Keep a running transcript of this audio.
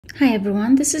Hi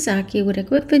everyone, this is Aki with a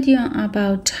quick video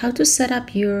about how to set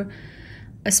up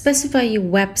specify your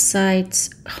website's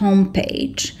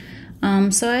homepage.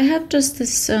 So I have just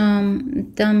this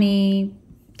dummy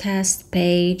test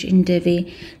page in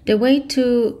Divi. The way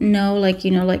to know, like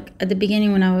at the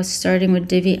beginning when I was starting with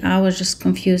Divi, I was just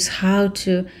confused how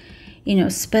to,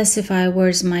 specify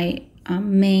where's my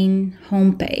main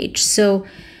homepage. So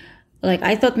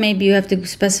I thought maybe you have to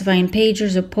specify in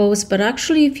pages or posts, but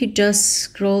actually if you just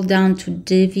scroll down to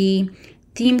Divi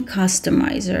Theme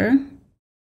Customizer,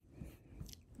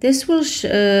 this will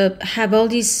have all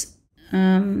these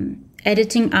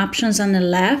editing options on the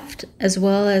left, as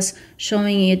well as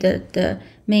showing you the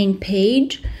main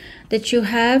page that you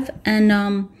have.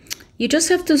 And you just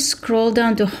have to scroll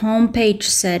down to Homepage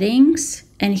Settings,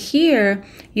 and here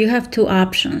you have two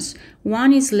options.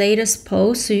 One is latest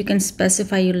post, so you can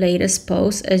specify your latest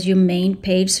post as your main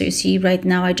page. So you see right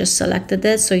now I just selected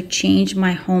that, so it changed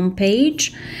my home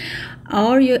page.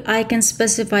 Or I can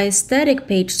specify a static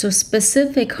page, so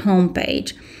specific home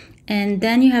page. And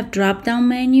then you have drop-down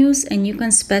menus, and you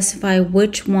can specify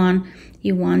which one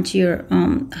you want your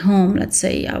home. Let's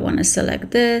say I want to select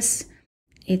this.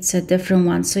 It's a different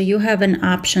one, so you have an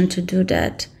option to do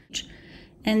that.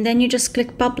 And then you just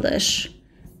click publish,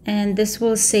 and this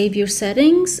will save your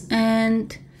settings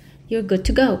and you're good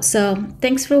to go. So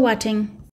thanks for watching.